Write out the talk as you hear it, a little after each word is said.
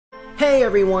Hey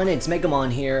everyone, it's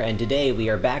Megamon here, and today we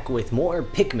are back with more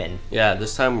Pikmin. Yeah,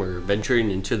 this time we're venturing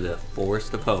into the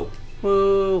Forest of Hope.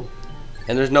 Woo!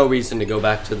 And there's no reason to go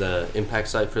back to the impact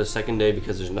site for the second day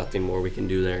because there's nothing more we can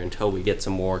do there until we get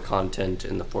some more content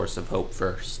in the Forest of Hope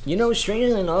first. You know,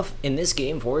 strangely enough, in this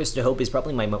game, Forest of Hope is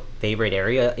probably my favorite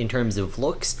area in terms of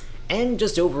looks and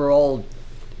just overall...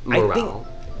 Morale.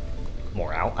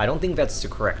 Morale? I don't think that's the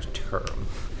correct term.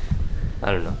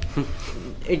 I don't know.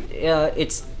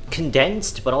 It's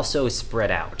condensed, but also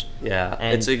spread out. Yeah,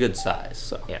 and it's a good size.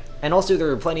 So. Yeah, and also there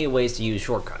are plenty of ways to use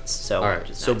shortcuts. So,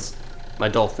 alright, so nice. My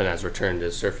dolphin has returned to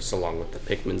the surface along with the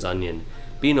Pikmin's onion.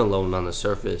 Being alone on the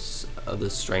surface of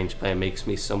this strange plant makes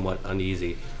me somewhat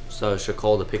uneasy, so I should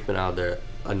call the Pikmin out of their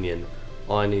onion.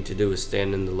 All I need to do is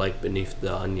stand in the light beneath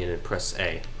the onion and press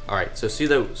A. Alright, so see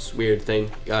this weird thing?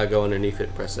 You gotta go underneath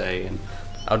it, press A, and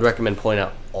I would recommend pointing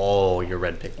out all your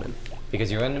red Pikmin.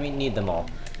 Because you're gonna need them all.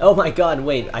 Oh my god,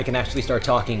 wait, I can actually start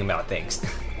talking about things.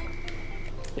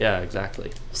 Yeah,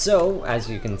 exactly. So, as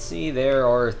you can see, there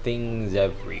are things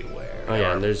everywhere. Oh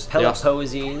yeah, and there's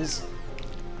posies,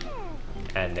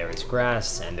 and there is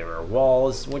grass, and there are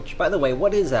walls, which, by the way,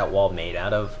 what is that wall made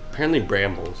out of? Apparently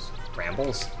brambles.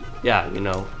 Brambles? Yeah, you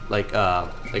know, like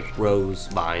rose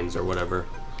vines or whatever.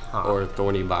 Huh. Or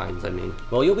thorny vines, I mean.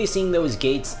 Well, you'll be seeing those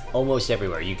gates almost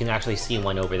everywhere. You can actually see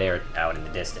one over there out in the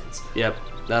distance. Yep,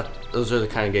 those are the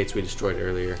kind of gates we destroyed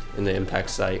earlier in the impact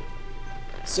site.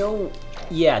 So,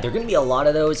 yeah, there are going to be a lot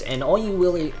of those, and all you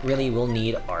really will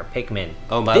need are Pikmin.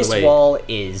 Oh, by the way, this wall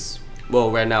is...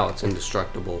 Well, right now it's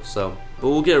indestructible, so... But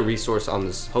we'll get a resource on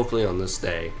this, hopefully on this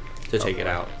day, to take it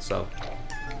out, so...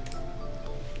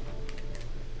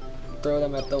 Throw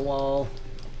them at the wall.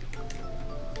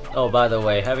 Oh, by the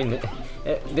way, having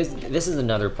this is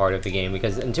another part of the game,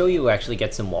 because until you actually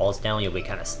get some walls down, you'll be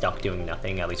kind of stuck doing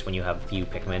nothing, at least when you have a few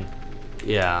Pikmin.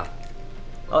 Yeah.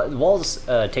 Walls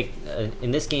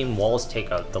in this game, walls take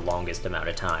the longest amount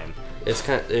of time.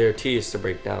 They're tedious to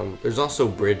break down. There's also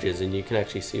bridges, and you can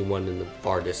actually see one in the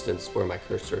far distance where my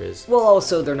cursor is. Well,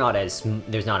 also, there's not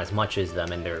as much as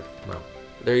them, and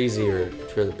they're easier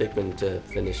for the Pikmin to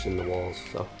finish in the walls,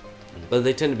 so. But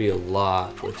they tend to be a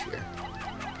lot glitchier.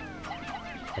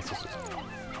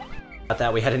 I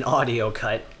thought we had an audio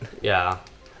cut. Yeah.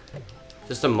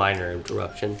 Just a minor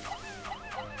interruption.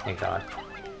 Thank God.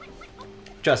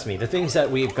 Trust me, the things that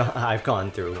I've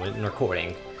gone through in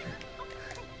recording.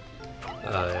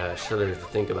 Yeah, I shudder to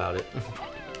think about it.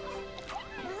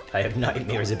 I have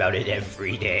nightmares about it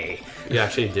every day. You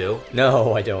actually do?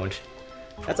 No, I don't.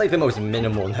 That's like the most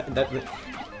minimal.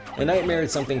 A nightmare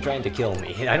is something trying to kill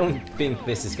me. I don't think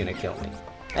this is gonna kill me.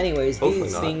 Anyways,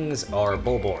 these things are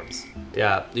bulborbs.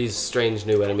 Yeah, these strange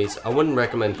new enemies. I wouldn't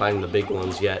recommend finding the big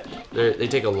ones yet. They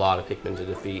take a lot of Pikmin to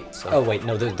defeat. So. Oh wait,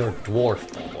 no, they're dwarf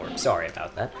bulborbs. Sorry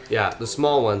about that. Yeah, the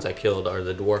small ones I killed are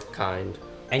the dwarf kind.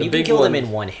 And you can kill them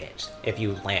in one hit if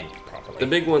you land properly. The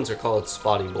big ones are called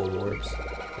spotty bulborbs.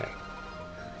 Yeah.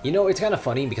 You know, it's kind of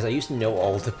funny because I used to know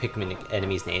all the Pikmin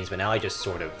enemies' names, but now I just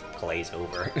sort of glaze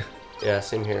over. Yeah,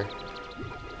 same here.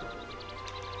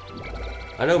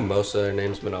 I know most of their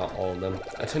names, but not all of them.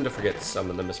 I tend to forget some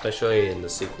of them, especially in the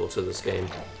sequel to this game.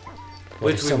 Well,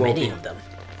 there's so many of them.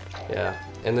 Yeah,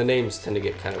 and the names tend to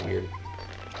get kind of weird.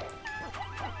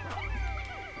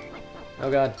 Oh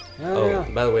god. No.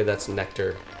 By the way, that's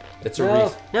nectar. It's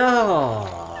a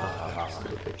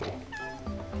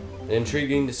An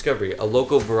intriguing discovery. A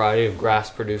local variety of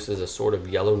grass produces a sort of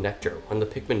yellow nectar. When the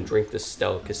Pikmin drink this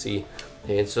delicacy,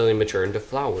 they instantly mature into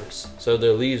flowers. So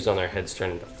their leaves on their heads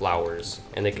turn into flowers,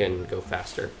 and they can go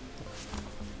faster.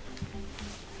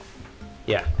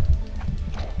 Yeah.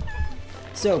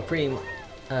 So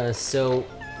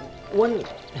one,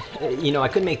 you know, I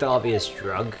could make the obvious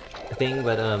drug thing,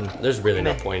 but there's really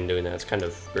no point in doing that. It's kind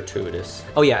of gratuitous.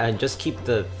 Oh yeah, and just keep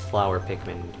the flower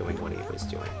Pikmin doing what he was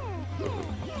doing.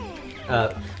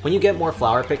 When you get more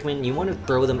flower Pikmin, you want to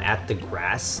throw them at the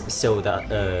grass so that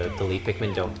the leaf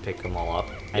Pikmin don't pick them all up,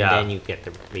 and then you get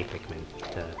the leaf Pikmin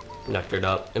to nectared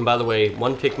up. And by the way,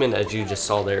 one Pikmin, as you just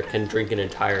saw there, can drink an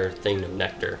entire thing of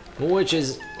nectar, which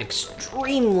is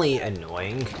extremely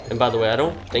annoying. And by the way, I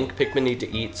don't think Pikmin need to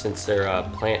eat since they're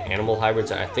plant-animal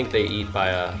hybrids. I think they eat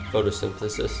by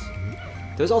photosynthesis.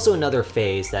 There's also another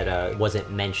phase that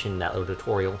wasn't mentioned in that little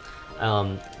tutorial.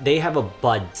 They have a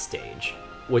bud stage,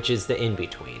 which is the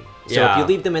in-between. So if you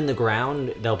leave them in the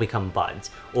ground, they'll become buds.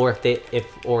 Or if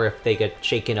they get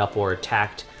shaken up or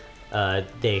attacked,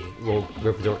 they will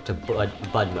resort to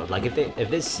bud mode. Like if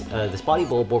the spotty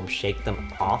bulborb shake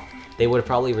them off, they would have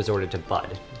probably resorted to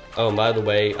bud. Oh, and by the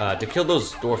way, to kill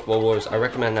those dwarf bulborbs, I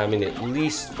recommend having at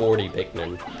least 40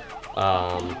 Pikmin.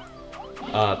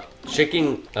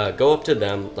 Go up to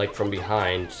them like from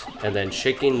behind, and then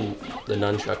shaking the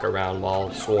nunchuck around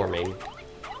while swarming,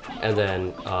 and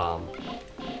then oh,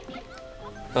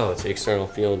 it's the external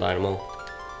field dynamo. All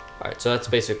right, so that's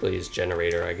basically his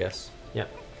generator, I guess. Yep.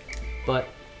 But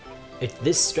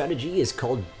this strategy is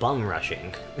called bum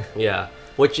rushing. Yeah.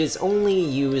 Which is only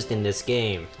used in this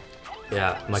game.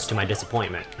 Yeah. Much to my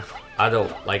disappointment. I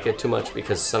don't like it too much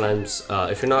because sometimes,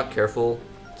 if you're not careful,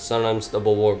 sometimes the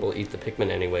bulwark will eat the Pikmin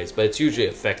anyways, but it's usually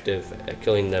effective at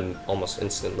killing them almost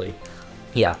instantly.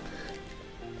 Yeah.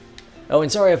 Oh,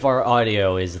 and sorry if our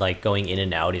audio is like going in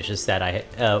and out. It's just that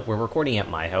we're recording at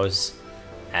my house,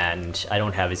 and I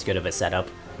don't have as good of a setup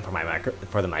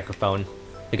for the microphone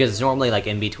because it's normally like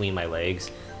in between my legs,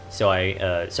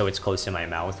 so so it's close to my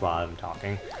mouth while I'm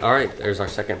talking. All right, there's our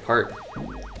second part.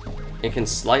 You can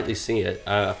slightly see it.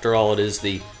 After all, it is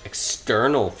the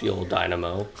external fuel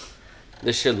dynamo.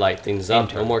 This should light things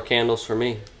up. No more candles for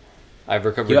me. I've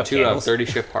recovered 2 out of 30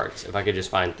 ship parts. If I could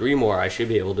just find 3 more, I should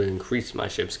be able to increase my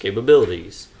ship's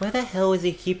capabilities. Why the hell is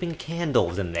he keeping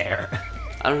candles in there?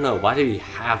 I don't know. Why do he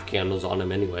have candles on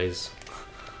him anyways?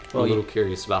 I'm a little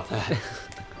curious about that.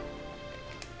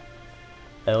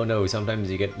 I don't know.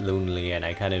 Sometimes you get lonely, and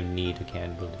I kind of need a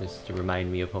candle just to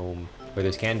remind me of home, where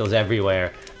there's candles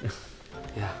everywhere.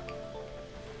 Yeah.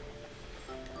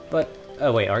 But,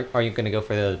 oh wait, are you going to go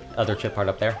for the other chip part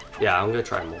up there? Yeah, I'm going to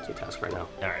try and multitask right now.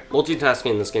 Alright.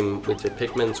 Multitasking in this game with your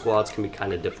Pikmin squads can be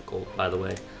kind of difficult, by the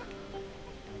way.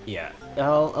 Yeah.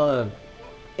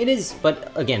 It is,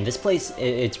 but again, this place,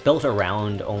 it's built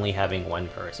around only having 1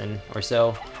 person or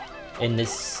so in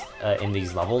these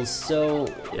levels, so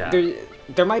yeah.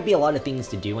 There might be a lot of things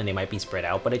to do and they might be spread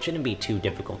out, but it shouldn't be too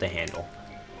difficult to handle.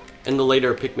 In the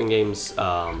later Pikmin games,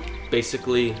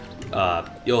 basically,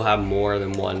 you'll have more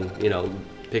than one,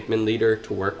 Pikmin leader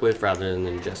to work with rather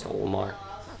than just Olimar.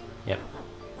 Yep.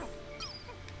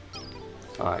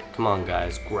 Alright, come on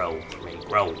guys, grow for me,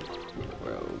 grow.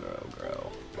 Grow.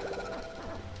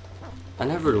 I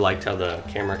never liked how the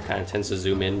camera kind of tends to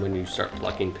zoom in when you start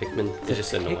plucking Pikmin. It's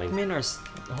just annoying. Pikmin are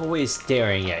always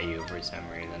staring at you for some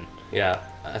reason. Yeah,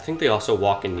 I think they also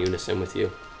walk in unison with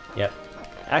you. Yep.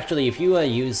 Actually, if you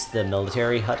use the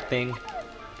military hut thing,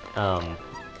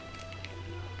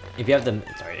 if you have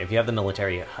the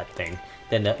military hut thing,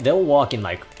 then they'll walk in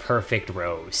like perfect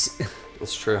rows.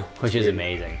 It's true. Which is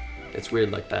amazing. It's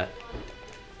weird like that.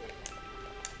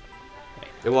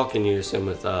 They walk in unison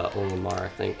with Olimar, I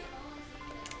think.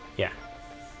 Yeah.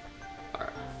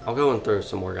 Alright, I'll go and throw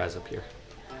some more guys up here.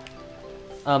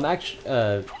 I've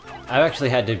actually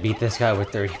had to beat this guy with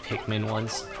 30 Pikmin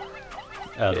once.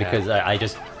 Because I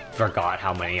just forgot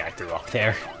how many I threw up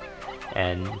there.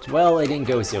 And, well, it didn't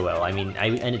go so well. I mean, I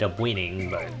ended up winning,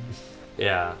 but...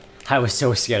 Yeah. I was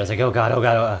so scared. I was like, oh god, oh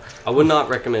god. I would not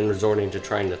recommend resorting to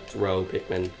trying to throw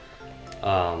Pikmin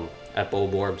at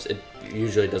Bulborbs. It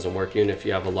usually doesn't work, even if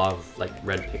you have a lot of, like,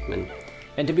 red Pikmin.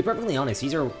 And to be perfectly honest,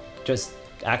 these are just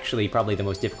actually probably the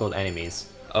most difficult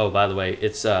enemies. Oh, by the way,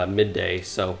 it's midday,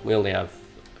 so we only have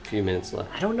a few minutes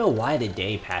left. I don't know why the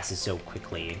day passes so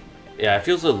quickly. Yeah, it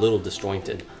feels a little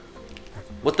disjointed.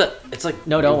 What the? It's like...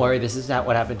 No, don't worry. This is not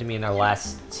what happened to me in our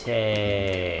last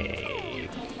take.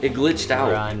 It glitched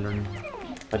out. Run.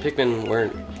 My Pikmin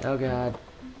weren't... Oh, God.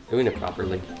 Doing it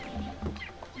properly.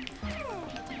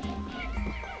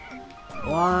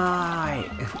 Why?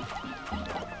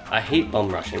 I hate bum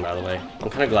rushing, by the way.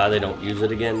 I'm kind of glad they don't use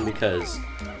it again because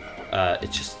it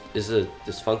just is a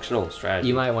dysfunctional strategy.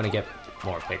 You might want to get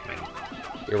more Pikmin.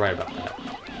 You're right about that.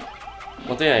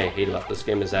 One thing I hate about this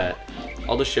game is that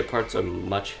all the ship parts are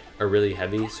really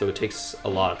heavy, so it takes a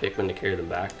lot of Pikmin to carry them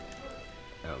back.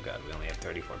 Oh god, we only have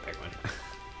 34 Pikmin.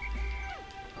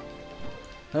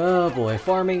 Oh boy,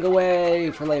 farming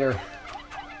away for later.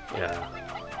 Yeah.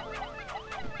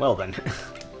 Well then.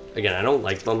 Again, I don't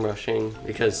like bum rushing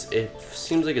because it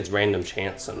seems like it's random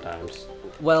chance sometimes.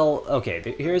 Well,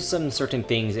 okay, here's some certain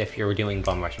things if you're doing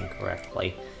bum rushing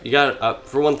correctly. You got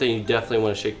for one thing, you definitely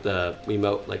want to shake the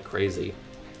Wiimote like crazy.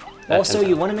 Also,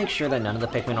 you want to make sure that none of the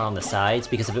Pikmin are on the sides,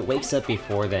 because if it wakes up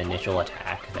before the initial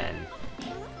attack, then,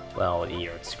 well,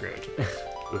 you're screwed.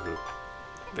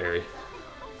 Very.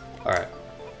 Alright.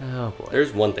 Oh boy.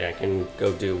 There's one thing I can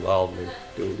go do while we're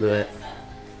doing that.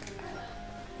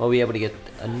 We'll be able to get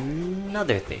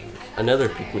another thing. Another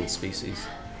Pikmin species.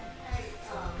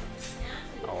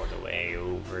 All the way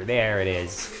over there it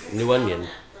is. New onion.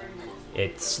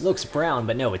 It looks brown,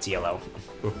 but no, it's yellow.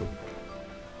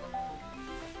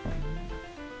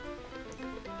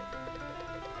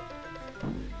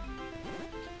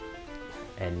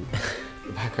 And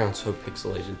the background's so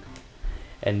pixelated.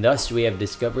 And thus we have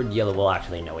discovered yellow. Well,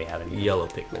 actually, no, we haven't. Yellow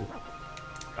Pikmin.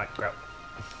 Right, grow.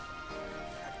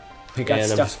 We got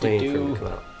and I'm stuff just to waiting for him do. to come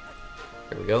out.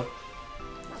 There we go.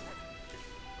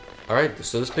 Alright,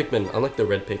 so this Pikmin, unlike the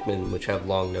red Pikmin, which have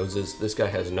long noses, this guy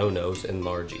has no nose and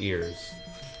large ears.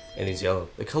 And he's yellow.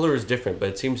 The color is different, but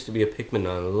it seems to be a Pikmin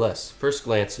nonetheless. First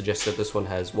glance suggests that this one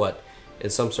has what, in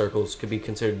some circles, could be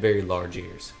considered very large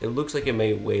ears. It looks like it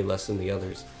may weigh less than the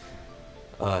others.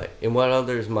 In what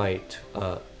others might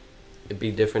it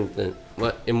be different than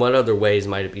in what other ways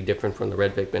might it be different from the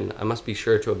red Pikmin? I must be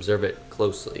sure to observe it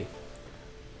closely.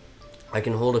 I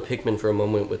can hold a Pikmin for a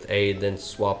moment with A, then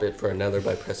swap it for another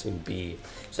by pressing B.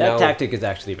 So that now, tactic is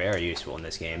actually very useful in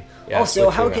this game. Yeah, also,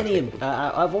 how switching can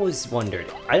out he? I've always wondered.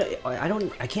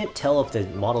 I can't tell if the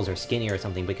models are skinny or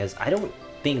something because I don't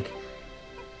think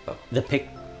the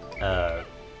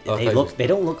they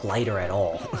don't look lighter at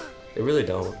all. They really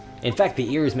don't. In fact, the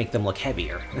ears make them look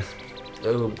heavier.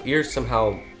 The ears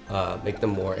somehow make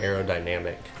them more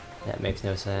aerodynamic. That makes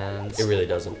no sense. It really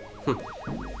doesn't.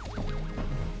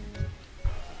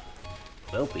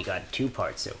 Well, we got 2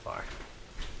 parts so far.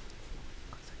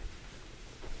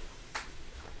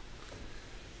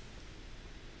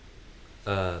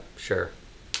 Sure.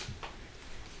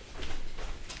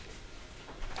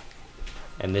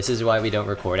 And this is why we don't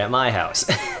record at my house.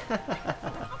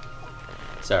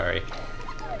 Sorry.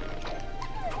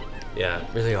 Yeah,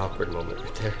 really awkward moment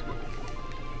right there.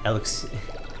 That looks...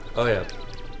 Oh yeah.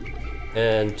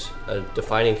 And a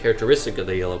defining characteristic of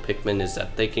the yellow Pikmin is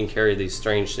that they can carry these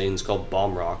strange things called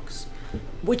bomb rocks.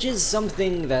 Which is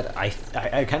something that I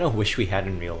kind of wish we had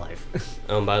in real life.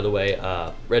 By the way,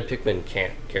 red Pikmin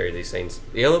can't carry these things.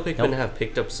 The yellow Pikmin Nope. have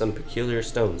picked up some peculiar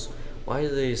stones. Why do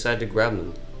they decide to grab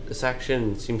them? This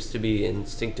action seems to be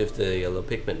instinctive to the yellow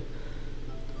Pikmin.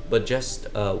 But just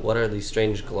what are these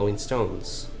strange glowing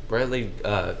stones? Brightly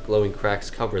glowing cracks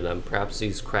cover them. Perhaps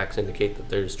these cracks indicate that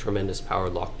there's tremendous power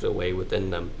locked away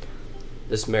within them.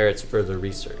 This merits further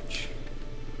research.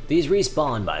 These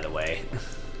respawn, by the way.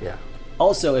 Yeah.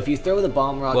 Also, if you throw the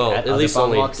bomb rock Well, at at other least bomb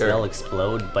only rocks, during- they'll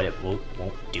explode, but it won't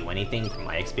do anything from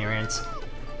my experience.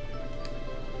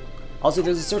 Also,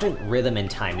 there's a certain rhythm and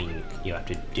timing you have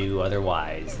to do,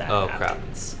 otherwise that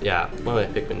happens. Crap. Yeah, one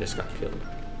of my Pikmin just got killed.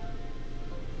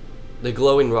 The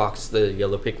glowing rocks the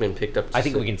yellow Pikmin picked up I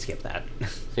think we can skip that.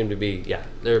 seem to be, yeah,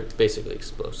 they're basically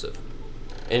explosive.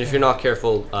 And if you're not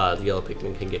careful, the yellow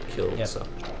Pikmin can get killed, Yep. so.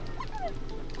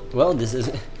 Well, this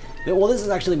has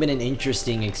actually been an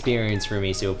interesting experience for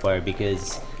me so far,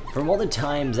 because from all the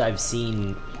times I've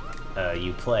seen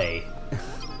you play,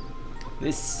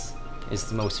 this is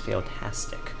the most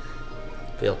fantastic.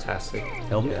 Fantastic.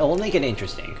 It'll make it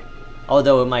interesting.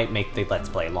 Although it might make the Let's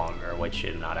Play longer, which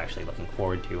I'm not actually looking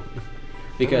forward to.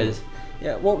 Because,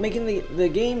 yeah, well, making the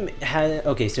game has...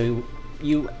 Okay, so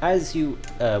as you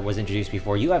was introduced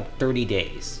before, you have 30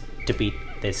 days to beat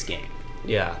this game.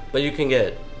 Yeah, but you can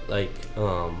get, like,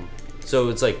 so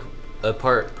it's like a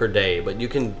part per day, but you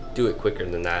can do it quicker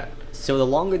than that. So the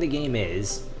longer the game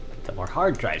is, the more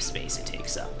hard drive space it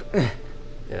takes up.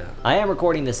 Yeah. I am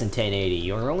recording this in 1080.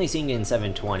 You're only seeing it in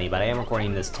 720, but I am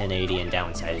recording this 1080 and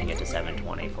downsizing it to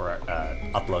 720 for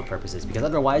upload purposes, because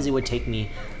otherwise it would take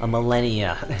me a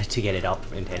millennia to get it up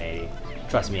in 1080.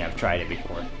 Trust me, I've tried it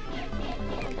before.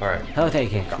 Alright. Oh,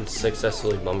 thank you.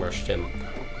 Successfully bum rushed him.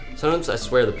 Sometimes I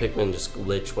swear the Pikmin just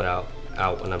glitch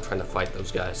out when I'm trying to fight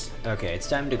those guys. Okay, it's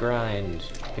time to grind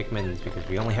Pikmins, because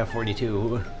we only have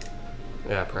 42.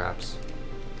 Yeah, perhaps.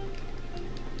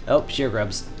 Oh, sheer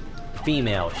grubs.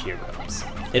 Female sheer grubs.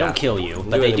 They don't kill you,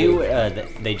 but Do they it do.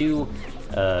 anyway. They do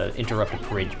interrupt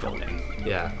bridge building.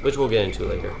 Yeah, which we'll get into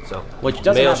later. So, Which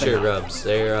doesn't male happen sheer now. grubs.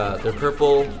 They're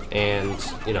purple, and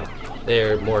you know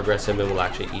they're more aggressive and will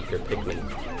actually eat your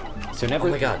Pikmin. So never.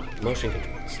 Oh my God! Motion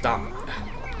control. Stop.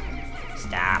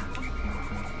 Stop.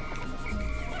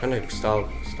 I'm trying to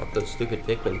stop those stupid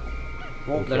Pikmin.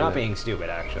 Well, Okay, they're not now. being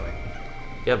stupid, actually.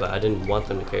 Yeah, but I didn't want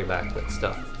them to carry back that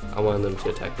stuff. I wanted them to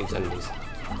attack these enemies.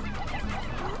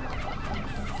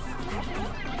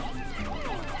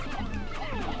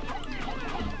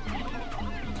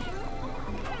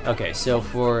 Okay,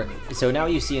 so now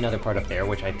you see another part up there,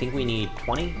 which I think we need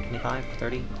 20, 25,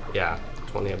 30? Yeah,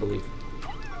 20, I believe.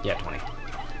 Yeah, 20.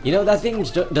 You know, that thing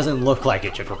doesn't look like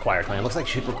it should require 20. It looks like it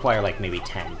should require, like, maybe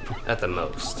 10. At the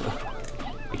most.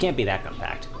 It can't be that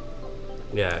compact.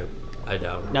 Yeah, I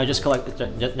doubt. Now just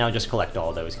collect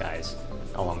all those guys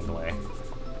along the way.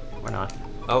 Or not.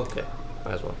 Okay,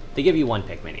 might as well. They give you 1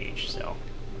 Pikmin each, so...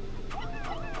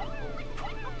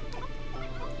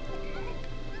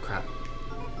 Crap.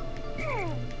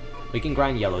 We can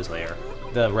grind yellows later.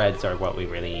 The reds are what we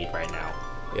really need right now.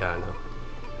 Yeah, I know.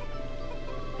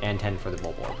 And 10 for the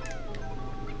Bulborb.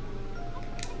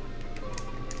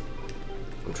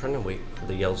 I'm trying to wait for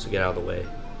the yells to get out of the way.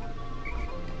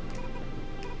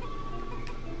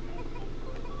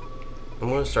 I'm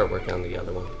gonna start working on the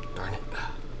other one. Darn it.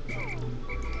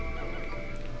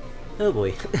 Oh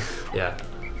boy. Yeah.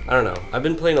 I don't know. I've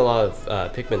been playing a lot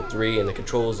of Pikmin 3, and the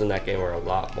controls in that game are a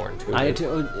lot more intuitive.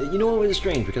 You know what was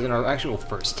strange? Because in our actual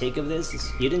first take of this,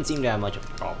 you didn't seem to have much of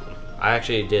a problem. I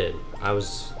actually did. I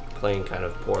was playing kind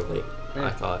of poorly,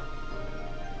 I thought.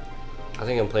 I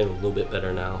think I'm playing a little bit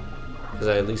better now. Because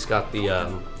I at least got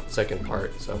the second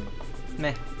part, so...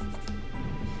 Meh.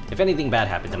 If anything bad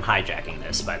happens, I'm hijacking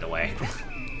this, by the way.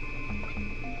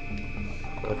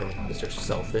 Okay, Mr.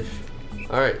 Selfish.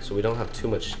 Alright, so we don't have too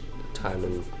much time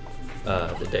in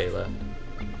the day left.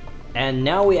 And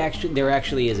now there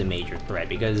actually is a major threat,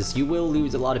 because you will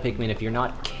lose a lot of Pikmin if you're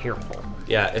not careful.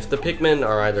 Yeah, if the Pikmin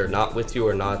are either not with you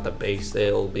or not at the base,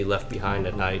 they'll be left behind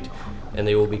at night, and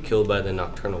they will be killed by the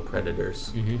nocturnal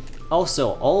predators.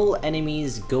 Also, all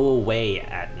enemies go away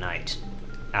at night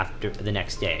after the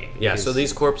next day. Yeah, so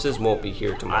these corpses won't be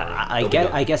here tomorrow.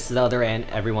 I guess the other end,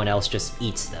 everyone else just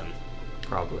eats them.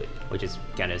 Probably. Which is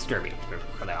kind of disturbing, to be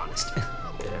really honest.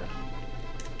 Yeah.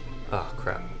 Oh,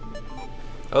 crap.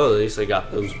 Oh, at least I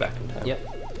got those back in time. Yep.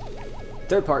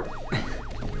 Third part.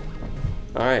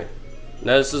 Alright.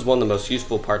 Now this is one of the most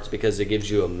useful parts because it gives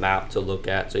you a map to look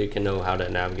at so you can know how to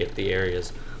navigate the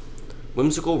areas.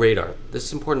 Whimsical radar.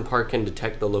 This important part can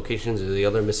detect the locations of the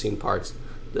other missing parts.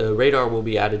 The radar will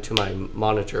be added to my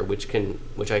monitor, which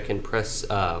I can press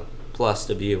plus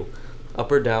to view. Up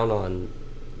or down on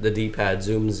the D-pad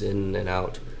zooms in and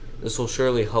out. This will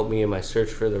surely help me in my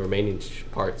search for the remaining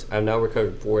parts. I've now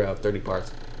recovered 4 out of 30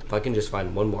 parts. If I can just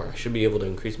find one more, I should be able to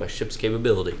increase my ship's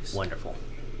capabilities. Wonderful.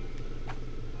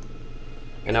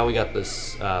 And now we got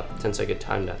this 10-second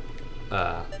time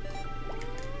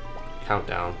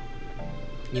countdown.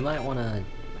 You might want to...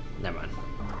 Never mind.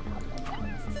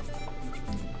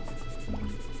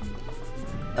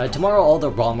 Tomorrow all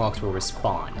the bomb rocks will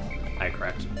respawn. Am I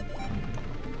correct?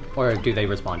 Or do they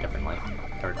respawn differently?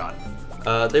 I forgot.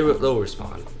 They'll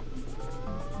respawn.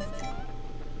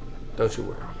 Don't you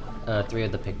worry. 3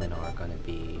 of the Pikmin are gonna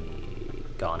be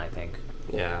gone, I think.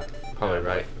 Yeah, probably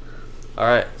right.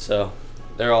 Alright, so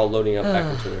they're all loading up back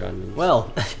into their onions.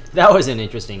 Well, that was an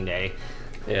interesting day.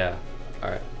 Yeah.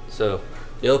 Alright, so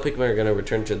the yellow Pikmin are gonna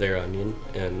return to their onion,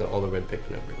 and all the red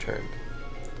Pikmin have returned.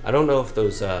 I don't know if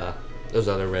those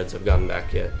other reds have gotten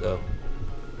back yet, though.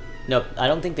 Nope, I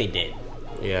don't think they did.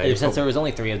 Yeah. Since there was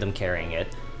only 3 of them carrying it,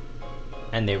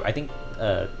 and I think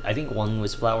one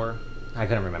was flower. I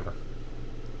couldn't remember.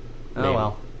 Maybe. Oh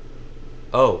well.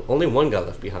 Oh, only one got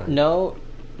left behind. No,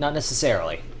 not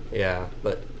necessarily. Yeah,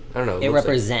 but I don't know. It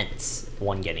represents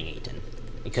one getting eaten.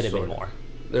 It could have been more.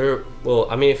 Well,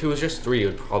 I mean, if it was just 3, it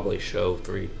would probably show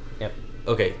 3. Yep.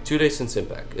 Okay, 2 days since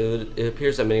impact. It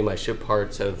appears that many of my ship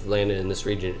parts have landed in this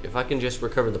region. If I can just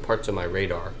recover the parts of my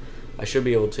radar, I should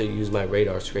be able to use my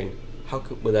radar screen. How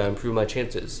would that improve my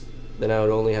chances? Then I would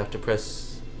only have to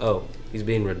press... Oh, he's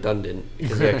being redundant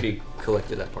because he actually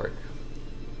collected that part.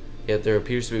 Yet there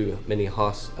appears to be many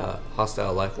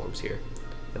hostile life forms here.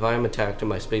 If I am attacked and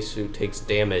my spacesuit takes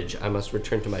damage, I must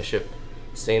return to my ship,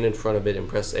 stand in front of it, and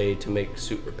press A to make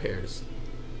suit repairs.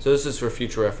 So this is for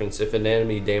future reference. If an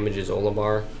enemy damages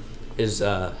Olimar, his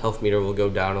health meter will go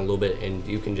down a little bit, and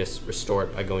you can just restore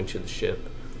it by going to the ship.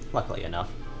 Luckily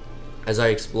enough. As I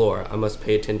explore, I must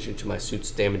pay attention to my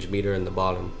suit's damage meter in the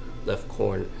bottom left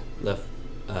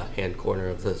hand corner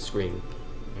of the screen.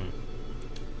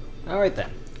 Alright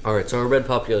then. Alright, so our red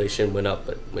population went up,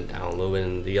 but went down a little bit,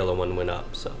 and the yellow one went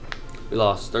up, so we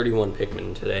lost 31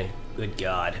 Pikmin today. Good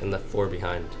God. And left 4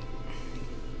 behind.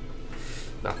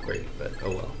 Not great, but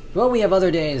oh well. Well, we have other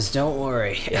days, don't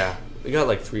worry. Yeah, we got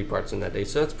like 3 parts in that day,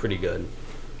 so that's pretty good.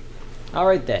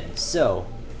 Alright then, so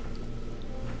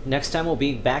next time we'll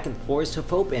be back in Forest of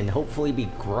Hope and hopefully be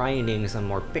grinding some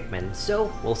more Pikmin,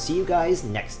 so we'll see you guys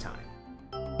next time.